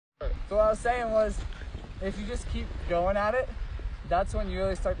So what I was saying was, if you just keep going at it, that's when you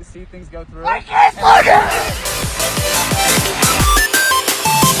really start to see things go through. I can't look at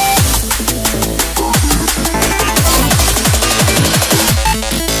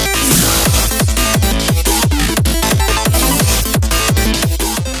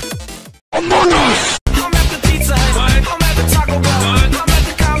I'm at the Pizza Hut. I'm at the Taco Bell. I'm at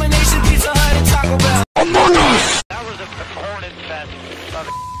the combination Pizza Hut and Taco Bell. That was a hornet fest.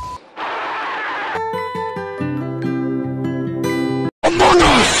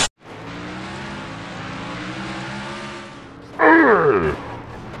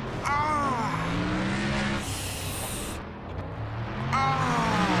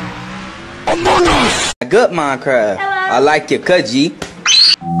 Good Minecraft. I like your G.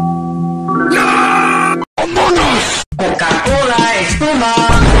 Coca-Cola Espuma.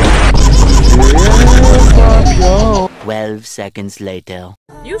 12 seconds later.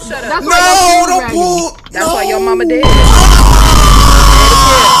 You shut up. No, don't pull. That's why your mama dead.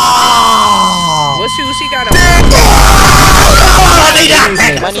 What shoes she got on?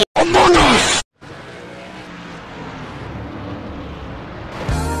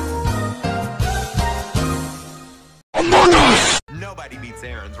 Nobody beats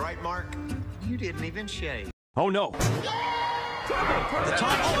Aaron's, right, Mark? You didn't even shave. Oh no. The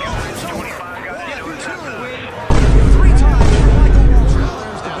top 25 got into it.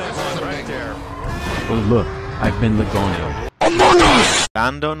 Oh look, I've been Lagone.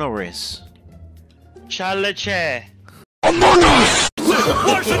 Lando Norris. Chaleche.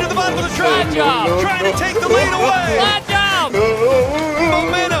 Larson to the bottom of the track. Trying to take the lead away. Flat down.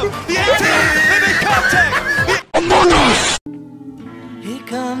 Momentum. The 18. They make contact. Here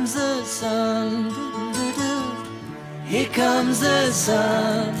comes the sun. Here comes the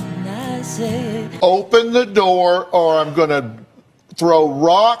sun. I say. Open the door or I'm gonna throw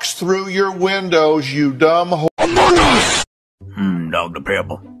rocks through your windows, you dumb ho- Dog the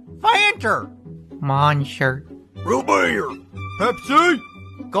pebble. Fanta, Monster, Root beer. Pepsi.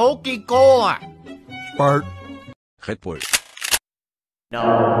 Coca-Cola, Spark. Red Bull.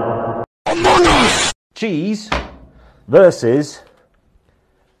 Cheese versus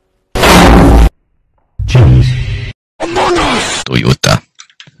Toyota.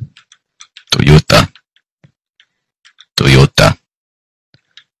 Toyota. Toyota.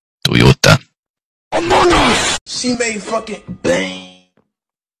 Toyota. She made fucking bang.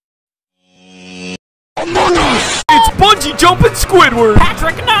 It's Bungee jumping Squidward.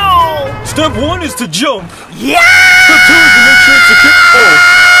 Patrick, no! Step 1 is to jump. Yeah! Step 2 is to make sure it's a kick. Oh.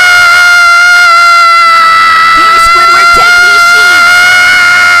 Please, Squidward, take these seats!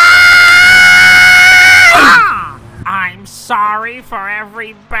 I'm sorry for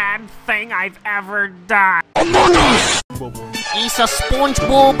every bad thing I've ever done. Hizo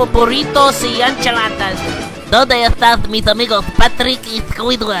Spongebob Burritos y enchiladas. ¿Dónde están mis amigos Patrick y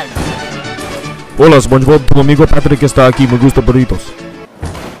Squidward? Hola, Spongebob. Tu amigo Patrick está aquí. Me gusta burritos.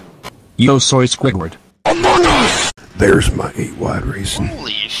 Yo soy Squidward. There's my 8-wide racing.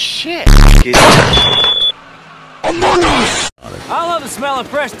 Holy shit. I love the smell of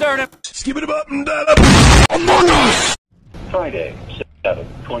fresh dirt. Skip it up and down up. Friday,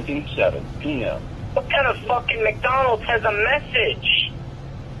 7:27 p.m. What kind of fucking McDonald's has a message?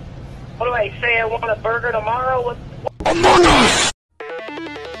 What do I say? I want a burger tomorrow? What?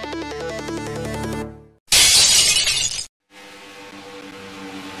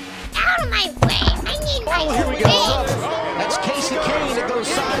 Out of my way! I need my Here we go. thing. That's Casey Kane that goes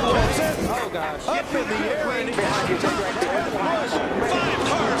sideways. Oh gosh. Up in the air. Behind you. 5 cars in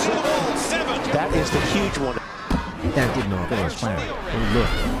the wall. 7. That is the huge one. That did not finish plan. Oh look,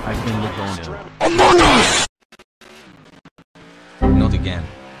 I've been Lagone. Not again.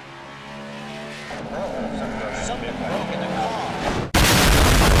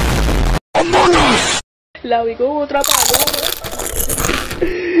 La vi con otra paloma.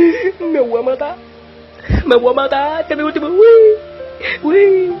 Me voy a matar. Me voy a matar. Este es mi último. ¡Wii!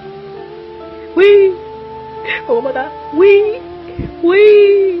 ¡Wii! ¡Wii! Me voy a matar. ¡Wii!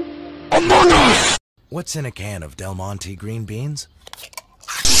 ¡Wii! What's in a can of Del Monte green beans?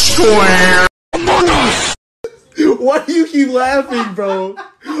 Why do you keep laughing, bro?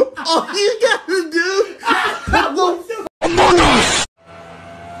 All you gotta do.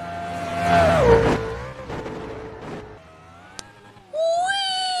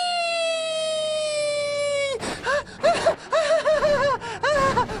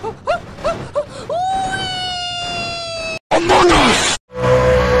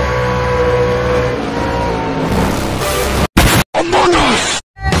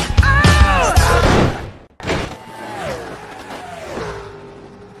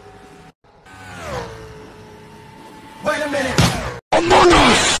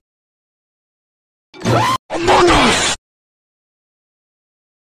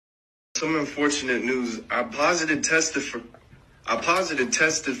 Some unfortunate news. I positive tested for both. I positive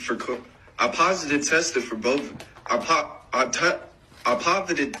tested for both. I positive tested for both. I positive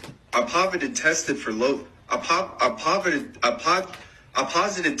tested for both. I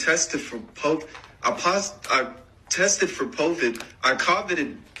tested for COVID. I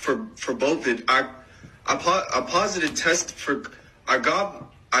coveted for both it. I positive test for. I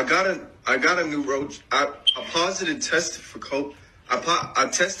got a new roach. I positive tested for COVID. I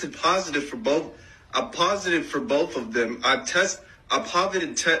tested positive for both. I positive for both of them. I tested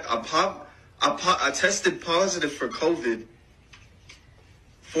positive for COVID.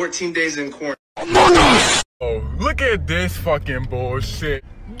 14 days in quarantine. Oh, look at this fucking bullshit.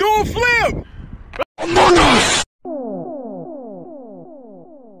 Do a flip!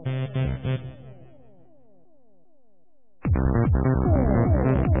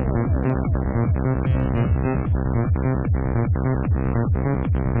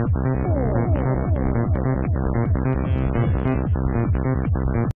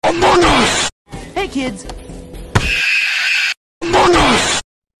 Hey kids!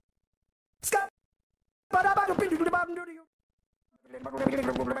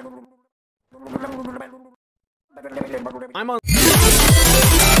 I'm on.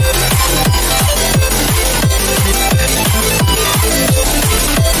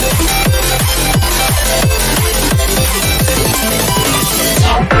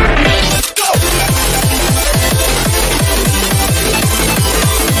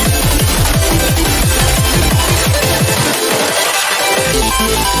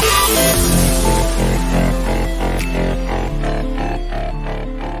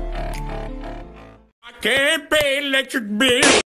 Can't pay electric bill.